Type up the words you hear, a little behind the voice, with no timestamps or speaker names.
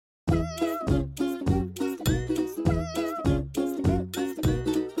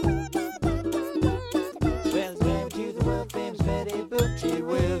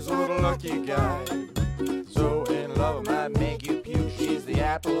lucky guy. So in love I might make you puke. She's the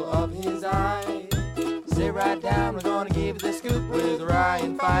apple of his eye. Sit right down, we're gonna give you the scoop with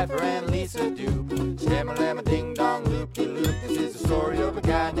Ryan Pfeiffer and Lisa Doop. Stamma-lamma ding-dong loop-de-loop. This is the story of a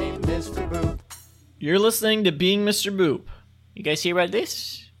guy named Mr. Boop. You're listening to Being Mr. Boop. You guys hear about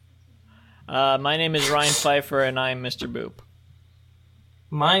this? My name is Ryan Pfeiffer, and I'm Mr. Boop.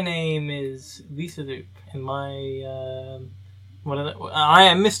 My name is Lisa Doop, and I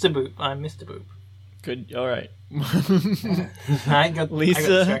am Mr. Boop. I'm Mr. Boop. Good. All right. I got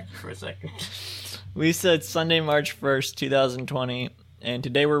distracted for a second. Lisa, it's Sunday, March 1st, 2020, and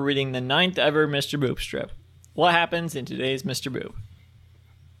today we're reading the 9th ever Mr. Boop strip. What happens in today's Mr. Boop?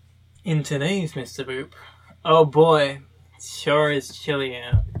 In today's Mr. Boop, oh boy, sure is chilly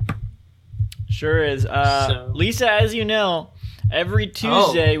out. Sure is. Lisa, as you know, every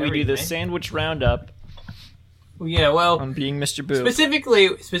Tuesday we do the Sandwich Roundup. Yeah, well, on Being Mr. Boop.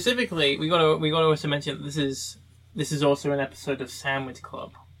 Specifically, we gotta also mention that this is also an episode of Sandwich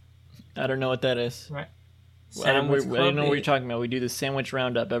Club. I don't know what that is. Right. I don't know what you're talking about. We do the Sandwich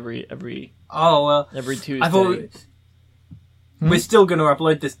Roundup every Tuesday. We're still going to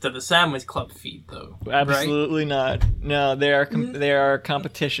upload this to the Sandwich Club feed, though. Absolutely not. No, they are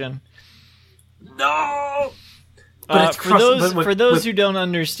competition. No. For those who don't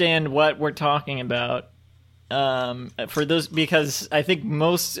understand what we're talking about, because I think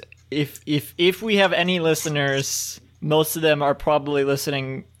if we have any listeners, most of them are probably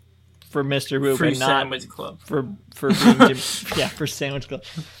listening for Mr. Boop and not Sandwich Club. for Sandwich Club.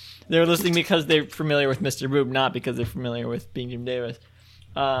 They're listening because they're familiar with Mr. Boop, not because they're familiar with Being Jim Davis.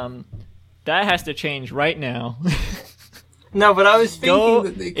 That has to change right now. No, but I was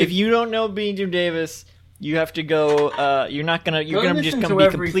thinking if you don't know Being Jim Davis, you have to go. You're gonna be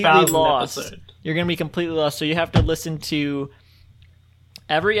completely lost. Episode. You're gonna be completely lost. So you have to listen to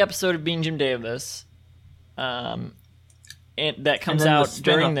every episode of Being Jim Davis. And that comes out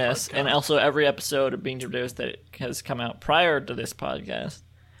during this, podcast. And also every episode of Being Jim Davis that has come out prior to this podcast.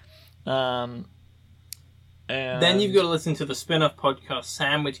 And then you've got to listen to the spin-off podcast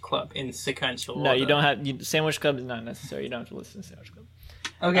Sandwich Club in sequential order. No, you don't have. Sandwich Club is not necessary. You don't have to listen to Sandwich Club.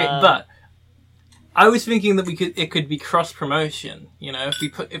 Okay, but I was thinking that it could be cross promotion. You know,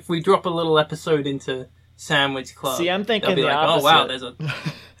 if we drop a little episode into Sandwich Club. See, I'm thinking the opposite. Oh wow, there's a.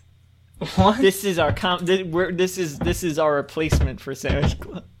 What? This is our this is our replacement for Sandwich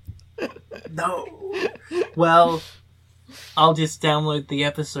Club. No. Well, I'll just download the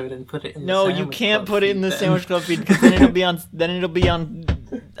episode and put it in the Sandwich Club. No, you can't put it in the Sandwich Club feed because then it'll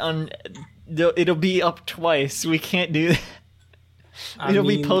be up twice. We can't do that. It'll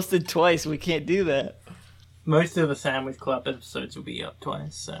be posted twice. We can't do that. Most of the Sandwich Club episodes will be up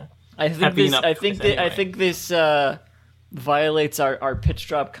twice, so I think this violates our pitch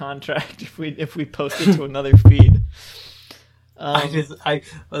drop contract if we post it to another feed.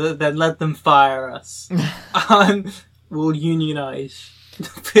 Then let them fire us. We'll unionize.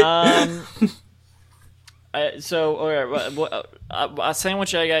 A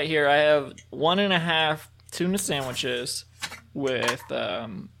sandwich I got here. I have 1.5 tuna sandwiches with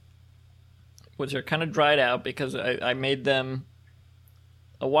which are kind of dried out because I made them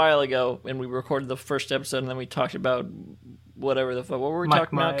a while ago, and we recorded the first episode, and then we talked about whatever the fuck. What were we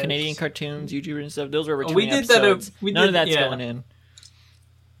talking about? Canadian cartoons, YouTubers and stuff. Those were returning episodes. None of that's going in.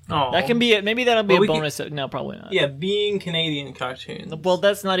 Oh, that can be it. Maybe that'll be a bonus. No, probably not. Yeah, being Canadian cartoons. Well,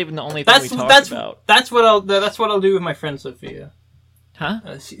 that's not even the only thing we talked about. That's what I'll do with my friend Sophia. Huh?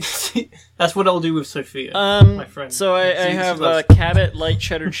 That's what I'll do with Sophia. My friend. So I have Cabot light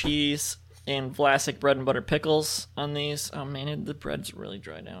cheddar cheese and Vlasic bread and butter pickles on these. Oh man, the bread's really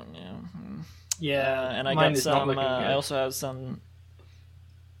dried out now. Yeah, and I got some. I also have some.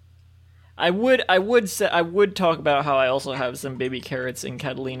 I would talk about how I also have some baby carrots and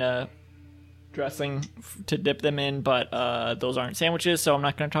Catalina dressing to dip them in, but those aren't sandwiches, so I'm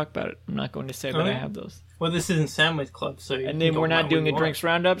not going to talk about it. I'm not going to say that I have those. Well, this isn't Sandwich Club, so and then we're not doing a drinks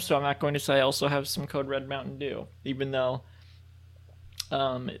roundup, so I'm not going to say I also have some Code Red Mountain Dew, even though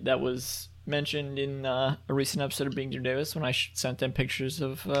that was mentioned in a recent episode of Being Jim Davis when I sent them pictures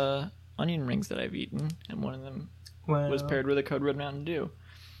of onion rings that I've eaten, and one of them was paired with a Code Red Mountain Dew.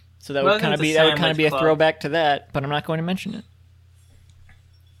 So that would kind of be a throwback to that, but I'm not going to mention it.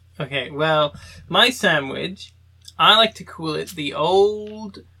 Okay, well, my sandwich, I like to call it the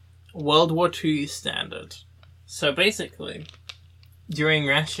old World War II standard. So basically, during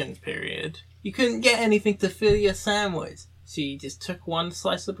ration period, you couldn't get anything to fill your sandwich. So you just took one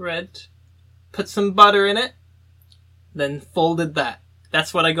slice of bread, put some butter in it, then folded that.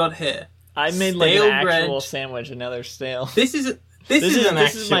 That's what I got here. I made like an actual sandwich and now they're stale. This is This is an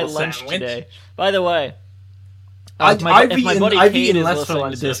this is my actual lunch sandwich. today. By the way, I've if my eaten- buddy I've Cade eaten is less for listening to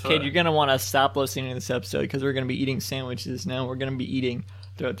lunch this, so Cade, far. you're gonna want to stop listening to this episode because we're gonna be eating sandwiches now. We're gonna be eating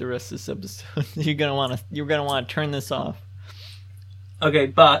throughout the rest of this episode. You're gonna want to turn this off. Okay,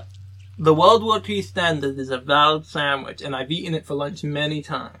 but the World War II standard is a valid sandwich, and I've eaten it for lunch many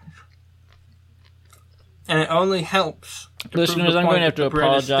times. And it only helps. To prove Listeners, the I'm point going to have that to the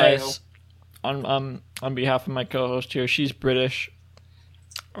bread is apologize stale. on behalf of my co-host here. She's British.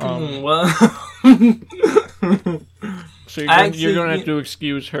 Well, So Actually, you're going to have to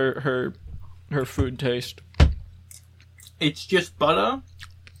excuse her food taste. it's just butter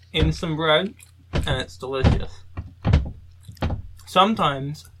in some bread, and it's delicious.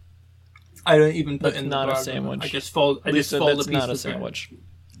 Sometimes I don't even put That's in not the a burger. sandwich. I just fold. I just Lisa, fold that's a piece not a of bread. sandwich.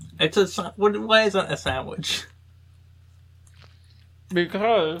 It's a. Why isn't it a sandwich?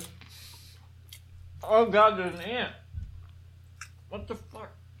 Because... Oh god, there's an ant. What the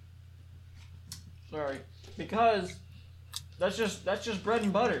fuck? Sorry. Because that's just bread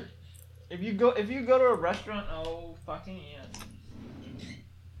and butter. If you go to a restaurant, oh fucking ant.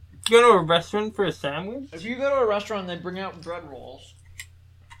 You go to a restaurant for a sandwich? If you go to a restaurant and they bring out bread rolls.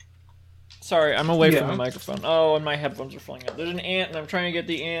 Sorry, I'm away from Yeah. the microphone. Oh, and my headphones are falling out. There's an ant and I'm trying to get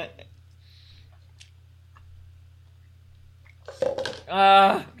the ant.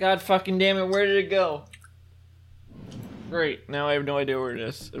 Ah, god fucking damn it, where did it go? Great, now I have no idea where it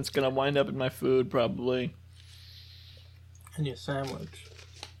is. It's gonna wind up in my food, probably. And your sandwich.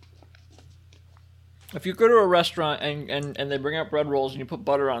 If you go to a restaurant and they bring out bread rolls and you put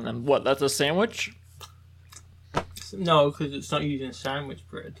butter on them, what, that's a sandwich? No, because it's not using sandwich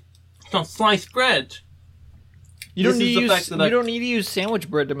bread. It's not sliced bread. You don't This need is to the fact use that you don't need to use sandwich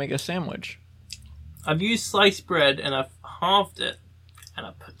bread to make a sandwich. I've used sliced bread and I've halved it, and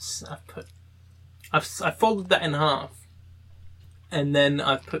I've folded that in half, and then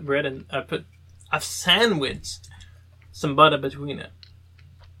I've put bread in. I've sandwiched some butter between it.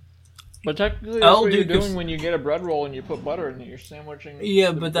 But technically, that's I'll what do you're this- doing when you get a bread roll and you put butter in it. You're sandwiching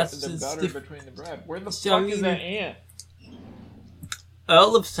Yeah, the but that's the just butter between the bread. Where the So, I fuck is mean- that ant?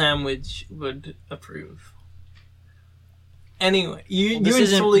 Earl of Sandwich would approve. Anyway, you This you're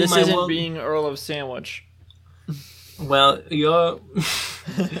isn't, insulting this my isn't world. being Earl of Sandwich. Well, you're.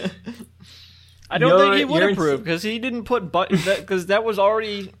 I don't think he You're- would you're approve because he didn't put butter. Because that was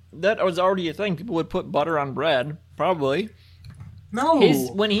already a thing. People would put butter on bread, probably. No.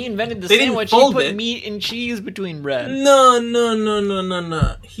 When he invented the They didn't sandwich, he fold put it. meat and cheese between bread. No.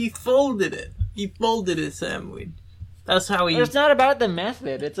 He folded it. He folded his sandwich. That's how he. It's not about the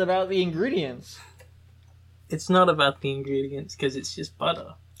method; it's about the ingredients. It's not about the ingredients because it's just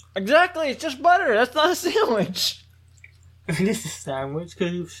butter. Exactly, it's just butter. That's not a sandwich. It is a sandwich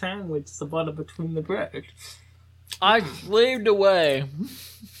because you sandwiched the butter between the bread. I slaved away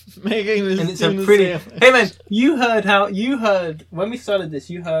making this. And it's in a the pretty. sandwich. Hey man, you heard when we started this.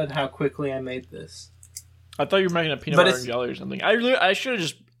 You heard how quickly I made this. I thought you were making a peanut But butter it's- and jelly or something. I should have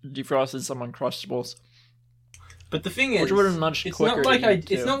just defrosted some Uncrustables, But the thing is, which would have been much it's quicker. not like to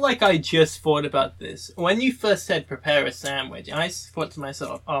eat, it's too. not like I just thought about this. When you first said prepare a sandwich, I thought to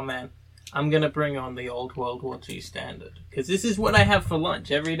myself, "Oh man, I'm gonna bring on the old World War II standard because this is what I have for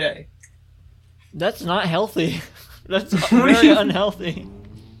lunch every day." That's not healthy. That's What do very you- unhealthy.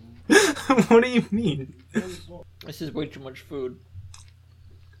 What do you mean? This is way too much food.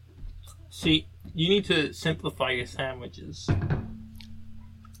 See, you need to simplify your sandwiches.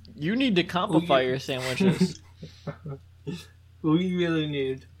 You need to complify your sandwiches. We really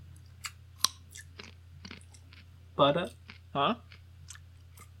need butter. Huh?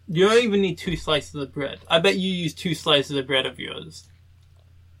 You don't even need 2 slices of bread. I bet you use 2 slices of bread of yours.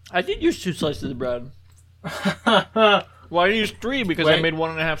 I did use 2 slices of bread. No. Well, I used 3 because I Wait. made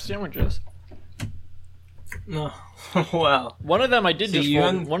 1.5 sandwiches. Wow. One of them I did See, just you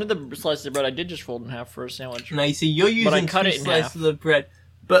fold. un- One of the slices of bread I did just fold in half for a sandwich. Now you see, you're But I using cut 2 it in slices half. of bread,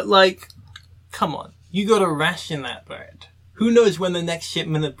 but like, come on, you got to ration that bread. Who knows when the next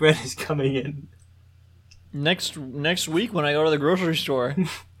shipment of bread is coming in? Next week when I go to the grocery store,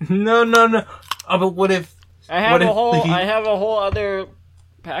 No. Oh, but what if? I have What a if whole the- I have a whole other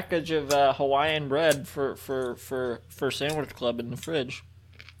package of Hawaiian bread for Sandwich Club in the fridge.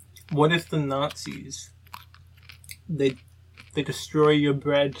 What if the Nazis? They destroy your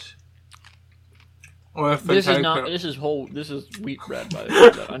bread. Or if This they is take not. it- This is wheat bread, by the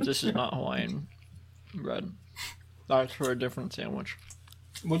way. But this is not Hawaiian bread. That's for a different sandwich.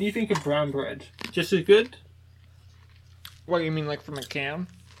 What do you think of brown bread? Just as good? What, you mean like from a can?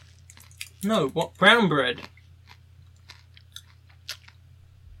 No, what brown bread?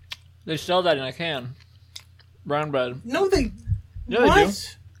 They sell that in a can. Brown bread. No, they Yeah, they do.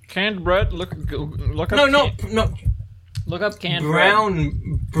 What? Canned bread. Look up. No, Look up canned bread.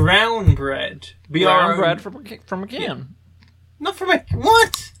 brown bread. Brown bread from a can. Yeah. Not from a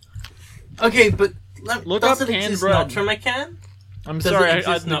what? Okay, but Look does up it canned exist bread. not from a can? I'm Does sorry. it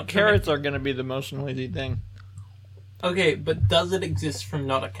exist not from Carrots are going to be the most noisy thing. Okay, but does it exist from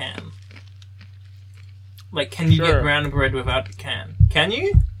not a can? Like, can you Sure. get brown bread without a can? Can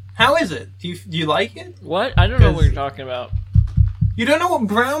you? How is it? Do you like it? What? I don't know what 'Cause- you're talking about. You don't know what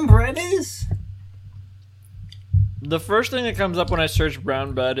brown bread is? The first thing that comes up when I search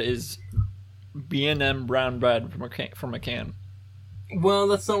brown bread is B&M brown bread from a can. Well,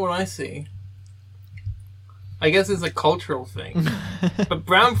 that's not what I see. I guess it's a cultural thing. But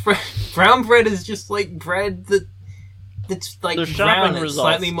brown bread is just like bread that's like The brown shopping and results.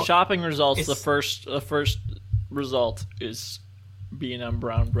 slightly more. Shopping results. The It's- first result is B&M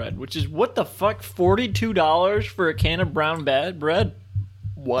brown bread, which is what the fuck? $42 for a can of brown bread?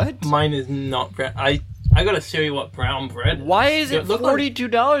 What? Mine is not brown. I gotta show you what brown bread is. Why is it Look on-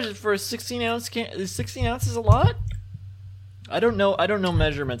 $42 for a 16-ounce can? Is 16 ounces a lot? I don't know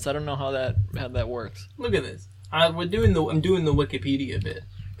measurements. I don't know how that works. Look at this. I'm doing the Wikipedia bit.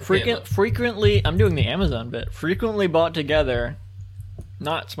 Frequently, I'm doing the Amazon bit. Frequently bought together,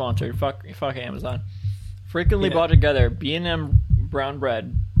 not sponsored. Fuck Amazon. Frequently Yeah. bought together. B&M brown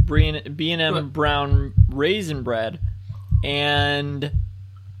bread, B&M Look. brown raisin bread, and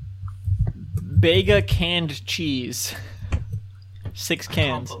Bega canned cheese. 6 I can't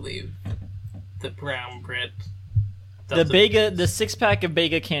cans. believe the brown bread. The 6-pack of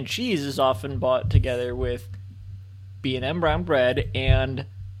Bega canned cheese is often bought together with B&M brown bread and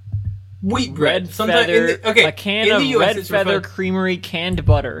wheat bread. Red Sometimes Feather, okay, a can in of the US Red it's Feather referred- Creamery canned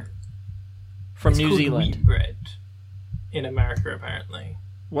butter from it's New called Zealand. Wheat bread in America, apparently.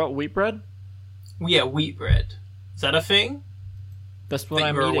 What, wheat bread? Yeah, wheat bread. Is that a thing? That's what That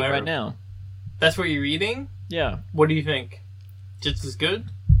I'm you're eating aware right of. now. That's what you're eating? Yeah. What do you think? Just as good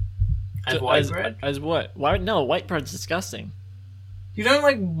as white bread? As what? Why? No, white bread's disgusting. You don't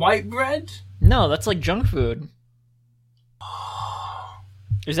like white bread? No, that's like junk food.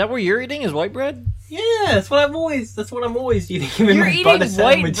 Is that what you're eating? Is white bread? Yeah, that's what I'm always eating. Even You're my eating butter white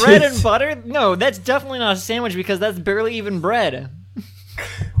sandwiches. bread and butter? No, that's definitely not a sandwich because that's barely even bread.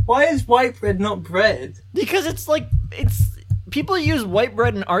 Why is white bread not bread? Because it's people use white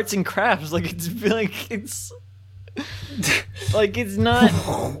bread in arts and crafts like it's like it's not.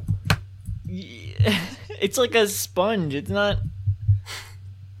 It's like a sponge. It's not.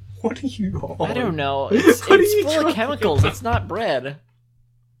 What are you on? I don't know. It's What are you full of talking chemicals. about? It's not bread.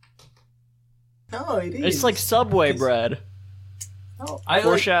 No, it is. It's like Subway It's- bread. No, I like.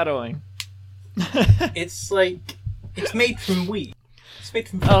 Foreshadowing. It's like it's made from wheat. It's made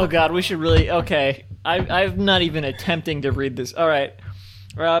from. Oh god, we should really. Okay, I'm not even attempting to read this. All right,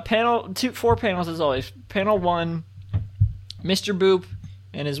 four panels as always. Panel 1, Mr. Boop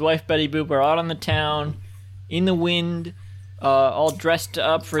and his wife Betty Boop are out on the town, in the wind, all dressed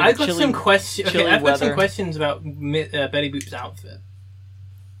up for the I've got chilly. some questions. Okay, chilly I've got some weather. questions about Betty Boop's outfit.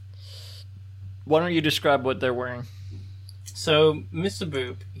 Why don't you describe what they're wearing? So Mr.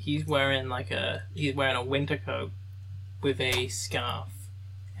 Boop, he's wearing a winter coat with a scarf,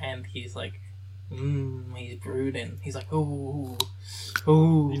 and he's like, he's brooding. He's like, ooh,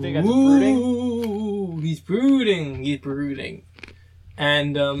 You think that's brooding? ooh, he's brooding.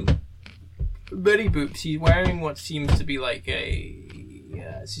 And Betty Boop, she's wearing what seems to be like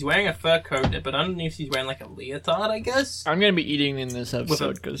she's wearing a fur coat, but underneath she's wearing like a leotard, I guess, I'm gonna be eating in this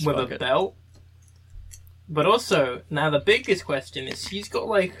episode because with a belt. But also, now the biggest question is she's got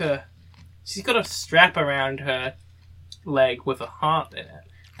a strap around her leg with a heart in it.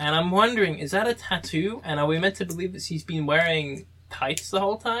 And I'm wondering, is that a tattoo? And are we meant to believe that she's been wearing tights the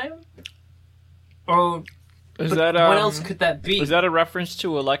whole time? Or Is but that what else could that be? Is that a reference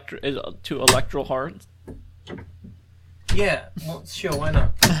to Electoral Heart? Yeah, well, sure, why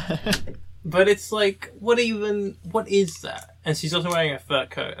not? But it's like, what is that? And she's also wearing a fur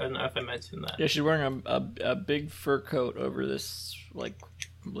coat. I don't know if I mentioned that. Yeah, she's wearing a big fur coat over this like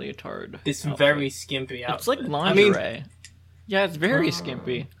leotard. This outfit. very skimpy outfit. It's like I mean, lingerie. Yeah, it's very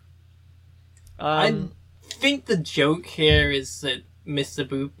skimpy. I think the joke here is that Mr.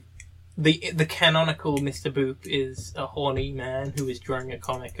 Boop, the canonical Mr. Boop, is a horny man who is drawing a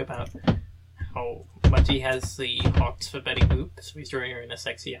comic about how much he has the hots for Betty Boop, so he's drawing her in a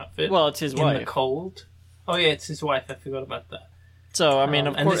sexy outfit. Well, it's his in the wife. cold. Oh yeah, it's his wife. I forgot about that. So I mean,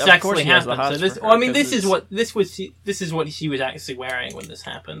 and this of course actually he has the happened. hots So for her, this 'cause is what she was actually wearing when this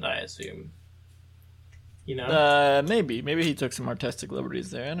happened. I assume. You know. maybe he took some artistic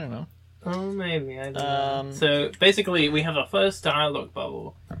liberties there. I don't know. Oh, maybe. I don't know. Um, So, basically, we have our first dialogue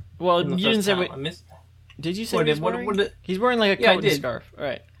bubble. Well, in the you didn't first say panel. what. I missed... Did you say What he's did- what- wearing? what did- He's wearing like a Yeah, I coat and did. scarf. All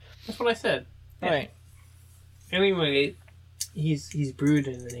right. That's what I said. All right. Anyway, he's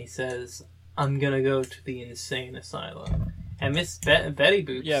brooding and he says, "I'm gonna go to the insane asylum." And Miss Betty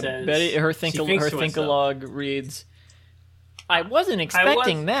Boop Yeah, says, Betty. Her she thinks to herself, think-alog reads. I wasn't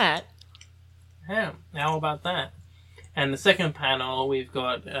expecting that. Yeah, how about that? And the second panel, we've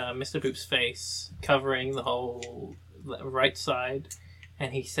got Mr. Boop's face covering the whole right side,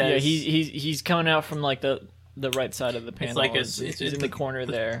 and he says, Yeah, he's coming out from like the right side of the panel. like it's it's in the corner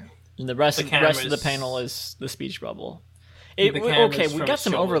there, and the rest of the camera's- panel is the speech bubble. The camera's Okay, we from got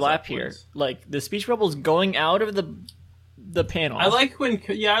some shoulders overlap here. upwards. Like the speech bubble's going out of the panel. I like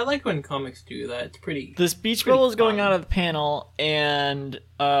when comics do that. It's pretty. The speech Pretty bubble is going fun. out of the panel, and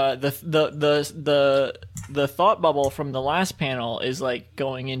the thought bubble from the last panel is like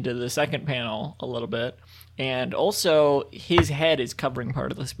going into the second panel a little bit, and also his head is covering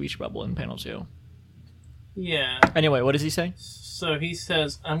part of the speech bubble in panel 2. Yeah. Anyway, what does he say? So he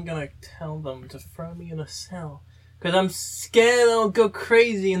says, "I'm gonna tell them to throw me in a cell, because I'm scared I'll go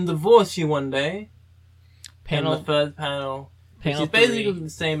crazy and divorce you one day." Panel And the third panel, which panel is basically 3. the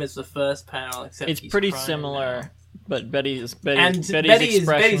same as the first panel, except It's he's pretty crying similar, now. but Betty's And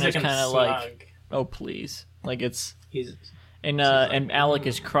expression is like kind a of like, slug. oh please, like it's. He's And like, and Alec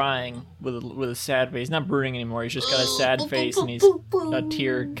is crying with a sad face. He's not brooding anymore. He's just got a sad face, and he's a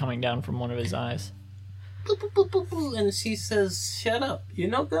tear coming down from one of his eyes. and she says, "Shut up! You're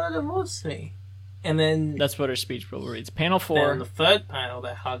not gonna divorce me." And then That's what her speech bubble reads. Panel 4. then the third panel,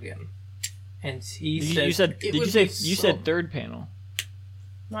 they're hugging, and he You says, said? "It Did you would say? be You so-" said third panel.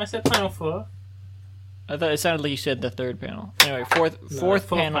 No, I said panel 4. I thought it sounded like you said the third panel. Anyway, fourth fourth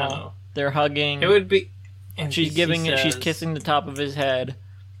panel. panel. They're hugging. It would be. And She's giving it. She's says- kissing the top of his head,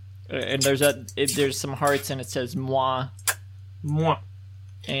 and there's some hearts, and it says "moi." Mwah.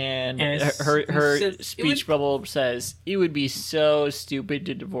 And And it's- her it says- it speech would- bubble says, "It would be so stupid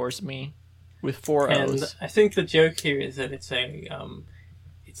to divorce me," with 4 And O's. I think the joke here is that it's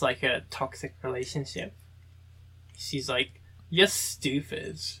it's like a toxic relationship. She's like, "You're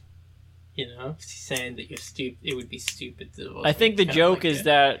stupid," you know. She's saying that you're stupid. It would be stupid to divorce. I think me. the It's kinda joke like is a-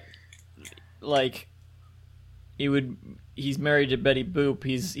 that, like, he's married to Betty Boop.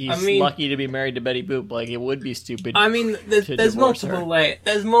 He's I mean- lucky to be married to Betty Boop. Like, it would be stupid. I mean, there's to divorce multiple her. layers.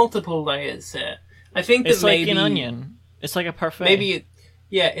 There's multiple layers here. I think that it's like maybe an onion. It's like a parfait. Maybe it.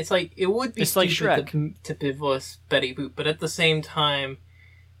 Yeah, it's like it would be It's like stupid Shrek. to divorce Betty Boop, but at the same time,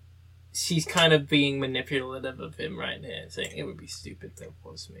 she's kind of being manipulative of him right here, saying it would be stupid to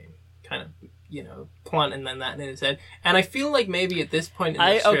divorce me. Kind of, planting that in his head. And I feel like maybe at this point in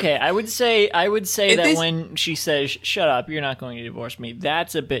the strip, I would say It that is- when she says "shut up, you're not going to divorce me,"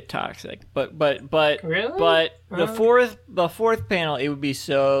 that's a bit toxic. But Really? but the Uh. fourth panel, it would be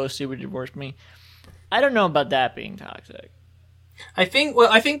so stupid to divorce me. I don't know about that being toxic. I think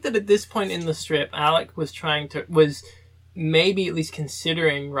that at this point in the strip, Alec was maybe at least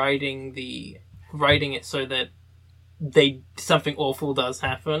considering writing it so that something awful does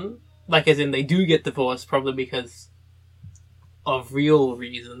happen. Like, as in, they do get divorced, probably because of real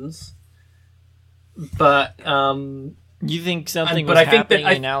reasons. But, You think something but was I think that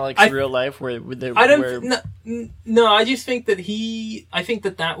happening in Alec's real life where I don't. where No, I just think that I think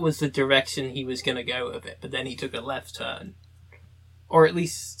that was the direction he was going to go with it, but then he took a left turn, or at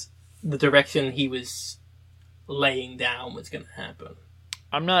least the direction he was laying down was going to happen.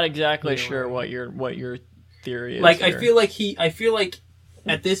 I'm not exactly Either sure way. what your theory is. Like, here. I feel like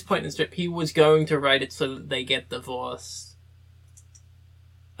at this point in the strip, he was going to write it so that they get divorced.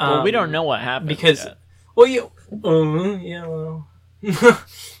 Well, we don't know what happened because. yet. Well, yeah, well.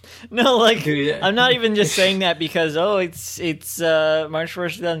 No, like Dude, I'm not even just saying that because it's March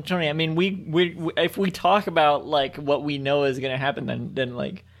 1st, 2020. I mean, we if we talk about like what we know is going to happen, then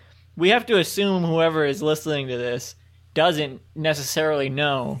like we have to assume whoever is listening to this doesn't necessarily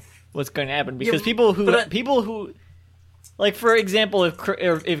know what's going to happen because Yeah, people but who like, for example,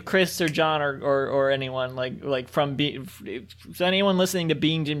 if Chris or John or anyone like from if anyone listening to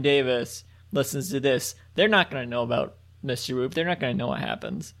Being Jim Davis listens to this, they're not going to know about Mr. Boop. They're not going to know what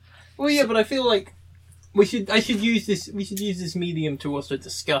happens. Well, yeah, but I feel like we should use this medium to also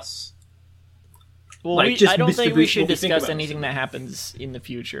discuss. Well, Like, just I don't Mr. think we Boop, should what we think discuss about anything it. that happens in the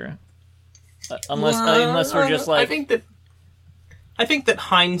future, unless we're just like I think that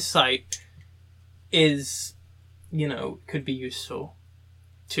hindsight is, could be useful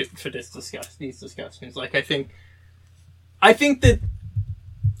for these discussions. Like, I think that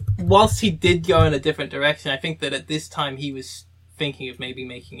whilst he did go in a different direction, I think that at this time he was thinking of maybe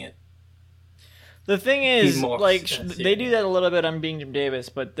making it The thing is, morphs like, as they you- do that a little bit on Being Jim Davis,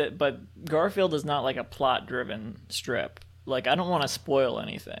 but Garfield is not like a plot-driven strip. Like, I don't want to spoil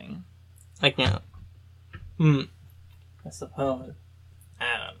anything. I can't. I suppose.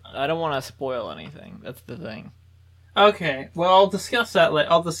 I don't know. I don't want to spoil anything. That's the thing. Okay, well, I'll discuss that later.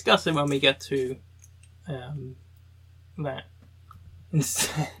 I'll discuss it when we get to that.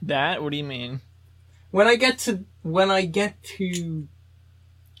 Instead, That? What do you mean? when I get to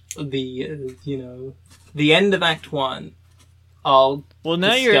the the end of Act 1, I'll. Well, now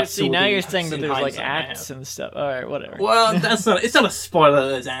discuss you're all the saying that in there's like hindsight I acts have. and stuff. All right, whatever. Well, it's not a spoiler.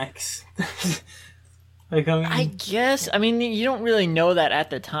 There's acts. Like I guess. I mean, you don't really know that at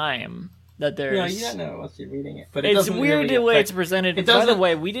the time that there's. yeah, you don't know once you're reading it, but it It's doesn't weird really the way affect- it's presented. it By the doesn't-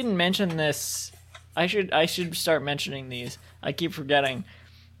 way, we didn't mention this. I should start mentioning these. I keep forgetting.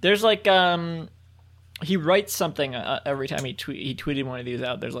 There's like he writes something every time he tweeted one of these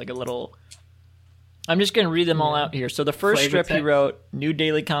out. There's like a little. I'm just gonna read them all out here. So the first Flavor strip he text. wrote, new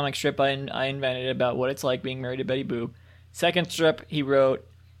daily comic strip I invented about what it's like being married to Betty Boop. Second strip he wrote,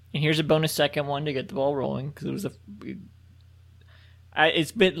 and here's a bonus second one to get the ball rolling because it was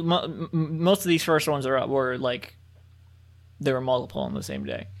it's been most of these first ones were like there were multiple on the same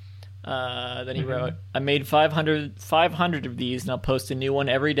day. Then he wrote, I made 500 of these, and I'll post a new one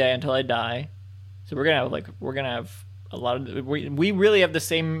every day until I die. So we're gonna have a lot of we really have the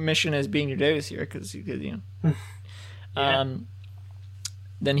same mission as Being Your Davis here because you know. Yeah.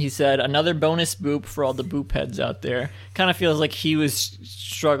 Then he said, another bonus boop for all the boop heads out there. Kind of feels like he was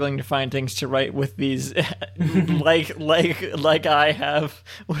struggling to find things to write with these, like I have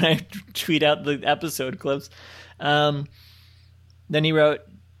when I tweet out the episode clips. Then he wrote,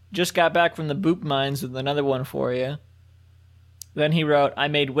 just got back from the boop mines with another one for you. Then he wrote, I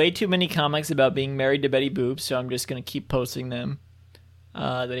made way too many comics about being married to Betty Boop, so I'm just going to keep posting them.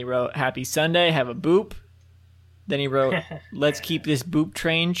 Then he wrote, happy Sunday, have a boop. Then he wrote, let's keep this boop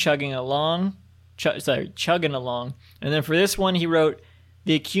train chugging along. Chugging along. And then for this one, he wrote,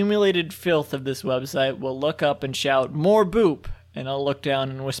 the accumulated filth of this website will look up and shout, more boop. And I'll look down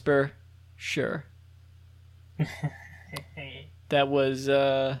and whisper, sure. That was,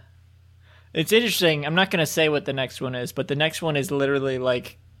 it's interesting. I'm not going to say what the next one is, but the next one is literally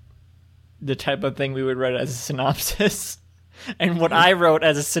like the type of thing we would write as a synopsis. And what I wrote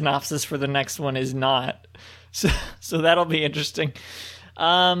as a synopsis for the next one is not. So that'll be interesting.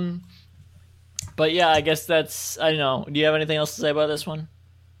 But yeah, I guess that's, I don't know. Do you have anything else to say about this one?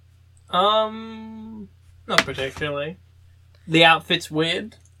 Not particularly. The outfit's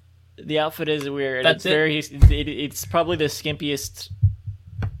weird. The outfit is weird. That's it's it. very, it's probably the skimpiest.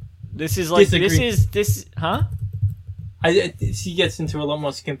 This is like, Disagree. huh? She gets into a lot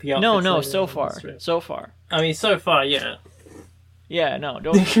more skimpy outfits. No, later so on in the far. strip. So far. I mean, so far, yeah. Yeah, no,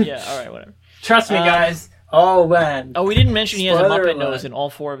 don't, yeah, alright, whatever. Trust me, guys. Oh, man. Oh, we didn't mention he has a Spoiler Muppet alert. nose in all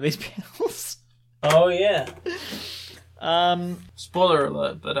 4 of these panels. Oh, yeah. Um, Spoiler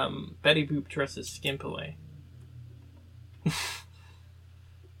alert, but Betty Boop dresses skimpily.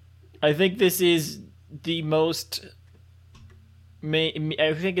 I think this is the most.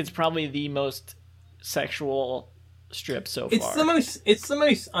 I think it's probably the most sexual strip so far. It's the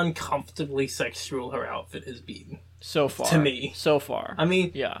most uncomfortably sexual her outfit has been. So far, to me. So far, I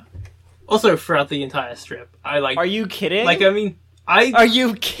mean, yeah. also throughout the entire strip, I like. Are you kidding? Like, I mean, Are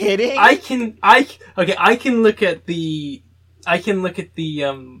you kidding? I can look at the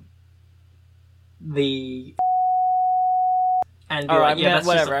and be All right, like, yeah, that's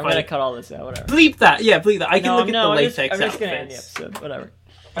whatever. just a I'm funny... gonna cut all this out. Whatever. Bleep that. Yeah, bleep that. I can look at the I'm latex just gonna end the outfits. episode. Whatever.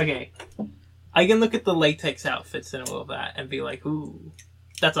 Okay. I can look at the latex outfits and all of that and be like, ooh,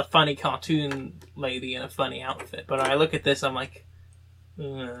 that's a funny cartoon lady in a funny outfit. But when I look at this, I'm like,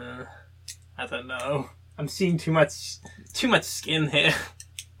 I don't know. I'm seeing too much skin here.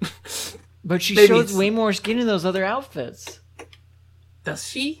 But she Maybe shows it's- way more skin in those other outfits. Does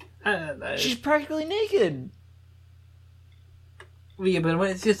she? I don't know. She's practically naked. Yeah, but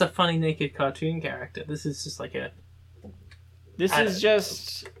it's just a funny naked cartoon character. This is just like a... This I is don't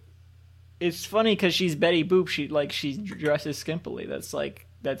just. It's funny because she's Betty Boop. She dresses skimpily. That's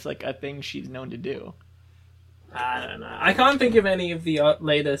like a thing she's known to do. I don't know. I can't think of any of the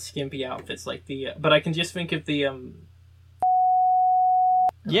later skimpy outfits like the... but I can just think of the...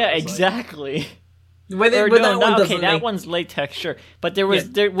 Yeah, it's like- exactly. But Or that no, one okay, doesn't that make... one's latex, sure. But there was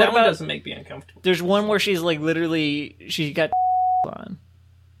yeah, what that one about? doesn't make me uncomfortable. There's one where she's like literally she got on.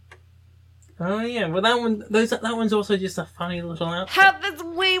 Oh yeah, well that one's also just a funny little outfit. How that's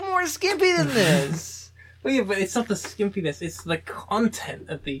way more skimpy than this. Well, yeah, but it's not the skimpiness; it's the content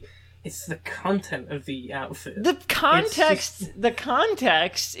of the. It's the content of the outfit. The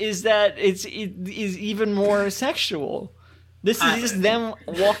context is that it is even more sexual. This is just them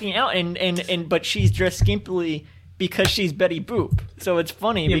walking out, and but she's dressed skimpily because she's Betty Boop. So it's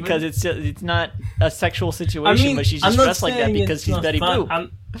funny because it's not a sexual situation, but she's just dressed like that because she's Betty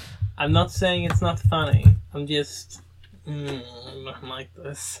Boop. I'm not saying it's not funny. I'm just I don't like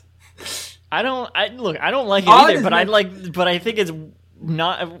this. I don't like it either, but I think it's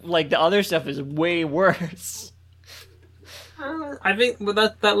not like the other stuff is way worse. I think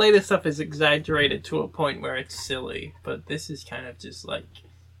that later stuff is exaggerated to a point where it's silly, but this is kind of just like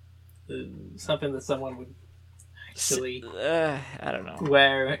something that someone would actually I don't know,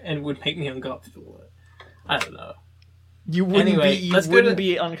 wear and would make me uncomfortable. I don't know. You wouldn't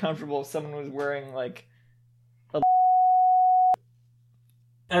be uncomfortable if someone was wearing like a...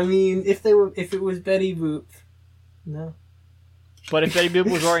 I mean, if it was Betty Boop, no. But if Betty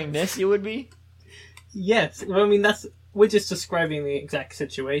Boop was wearing this, you would be? Yes. Well, I mean, we're just describing the exact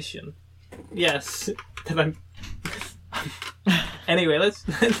situation. Yes. Anyway, let's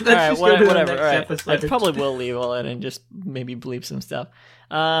all right, just go to the next episode. I probably will leave all that and just maybe bleep some stuff.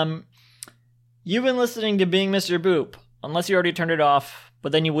 You've been listening to Being Mr. Boop, unless you already turned it off,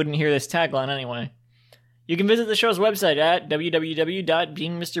 but then you wouldn't hear this tagline anyway. You can visit the show's website at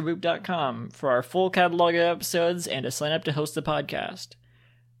www.beingmrboop.com for our full catalog of episodes and to sign up to host the podcast.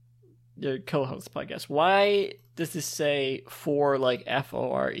 Co-host the podcast. Why does this say for like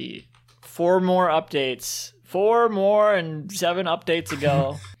FORE? 4 more updates. 4 more and 7 updates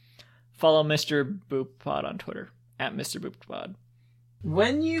ago. Follow Mr. Boop Pod on Twitter at Mr. Boop Pod.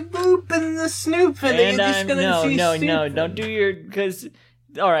 When you boop in the snooping, you're just gonna see No, don't do your... Because,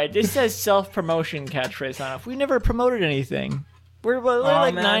 alright, this says self-promotion catchphrase on it. We never promoted anything. We're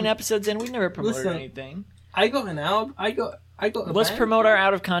like 9 episodes in, we never promoted anything. I got an album. I got Let's promote our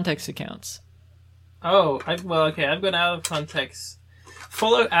out-of-context accounts. Oh, I've got out of context.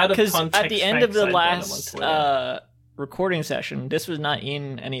 Follow out of context. Because at the end of the last recording session, this was not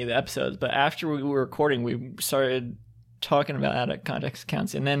in any of the episodes, but after we were recording, we started talking about out of context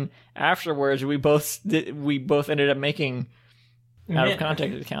accounts, and then afterwards, we both ended up making out of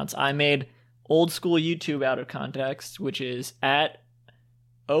context accounts. I made old school YouTube out of context, which is at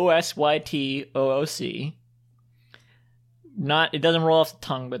OSYTOOC. It doesn't roll off the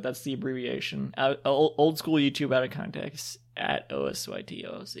tongue, but that's the abbreviation. Old school YouTube out of context at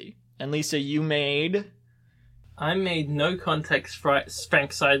OSYTOOC. And Lisa, I made no context Frank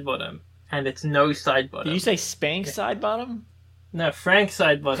Sidebottom, and it's no Sidebottom. Did you say Spank Sidebottom? No, Frank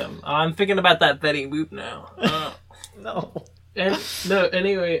Sidebottom. I'm thinking about that Betty Boop now. No.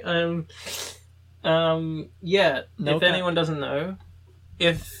 Anyway, yeah. If anyone doesn't know,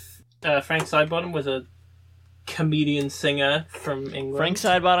 if Frank Sidebottom was a comedian singer from England. Frank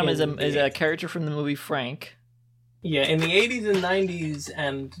Sidebottom is a character from the movie Frank. Yeah, in the 80s and 90s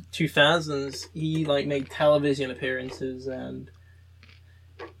and 2000s, he made television appearances and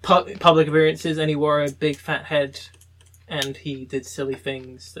public appearances, and he wore a big fat head, and he did silly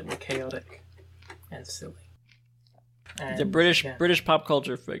things that were chaotic and silly. And, the British pop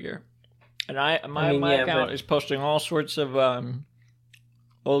culture figure, and my account is posting all sorts of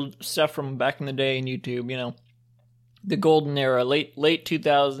old stuff from back in the day in YouTube. You know, the golden era, late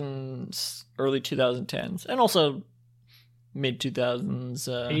 2000s, early 2010s, and also mid 2000s.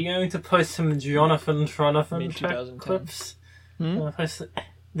 Are you going to post some Jonathan Tronathan clips? Are you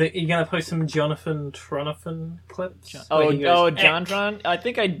going to post some Jonathan Tronathan clips? John Tron? I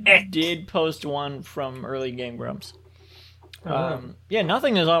think I did post one from early Game Grumps. Yeah,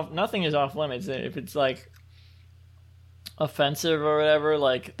 nothing is off limits. If it's offensive or whatever,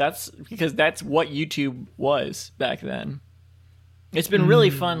 that's because that's what YouTube was back then. It's been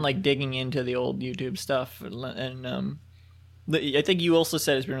really fun digging into the old YouTube stuff, and I think you also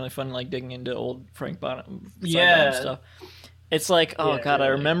said it's been really fun digging into old Frank Bottom stuff. It's God,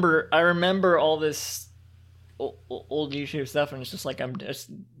 really. I remember all this old YouTube stuff, and it's just I'm just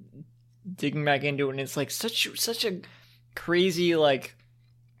digging back into it, and it's such a crazy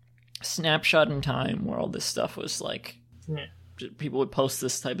snapshot in time where all this stuff was people would post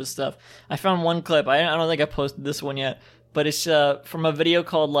this type of stuff. I found one clip. I don't think I posted this one yet, but it's from a video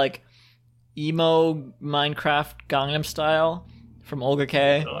called Emo Minecraft Gangnam Style from Olga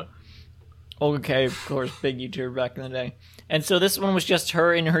K. Olga K, of course, big YouTuber back in the day. And so this one was just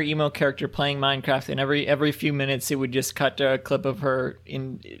her in her emo character playing Minecraft, and every few minutes it would just cut to a clip of her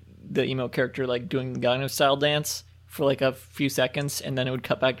in the emo character doing the Gangnam Style dance for a few seconds, and then it would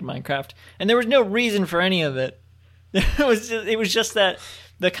cut back to Minecraft. And there was no reason for any of it. It was just that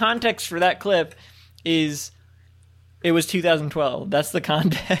the context for that clip is It was 2012. That's the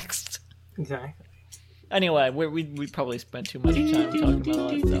context. Exactly. Anyway, we probably spent too much time talking about all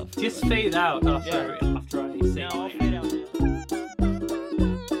that stuff. Just fade out after I say I'll it. fade out.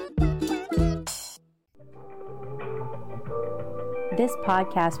 This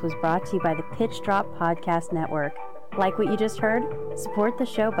podcast was brought to you by the Pitch Drop Podcast Network. Like what you just heard? Support the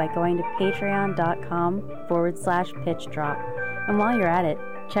show by going to patreon.com/pitchdrop. And while you're at it,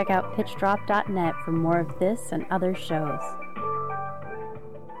 check out pitchdrop.net for more of this and other shows.